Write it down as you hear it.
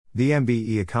The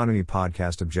MBE Economy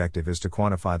podcast objective is to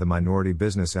quantify the minority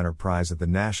business enterprise at the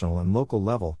national and local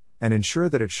level, and ensure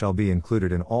that it shall be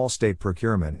included in all state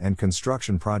procurement and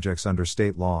construction projects under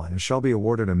state law and shall be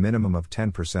awarded a minimum of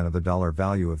 10% of the dollar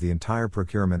value of the entire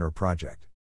procurement or project.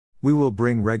 We will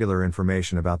bring regular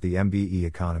information about the MBE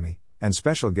economy, and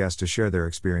special guests to share their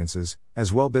experiences,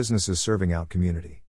 as well businesses serving out community.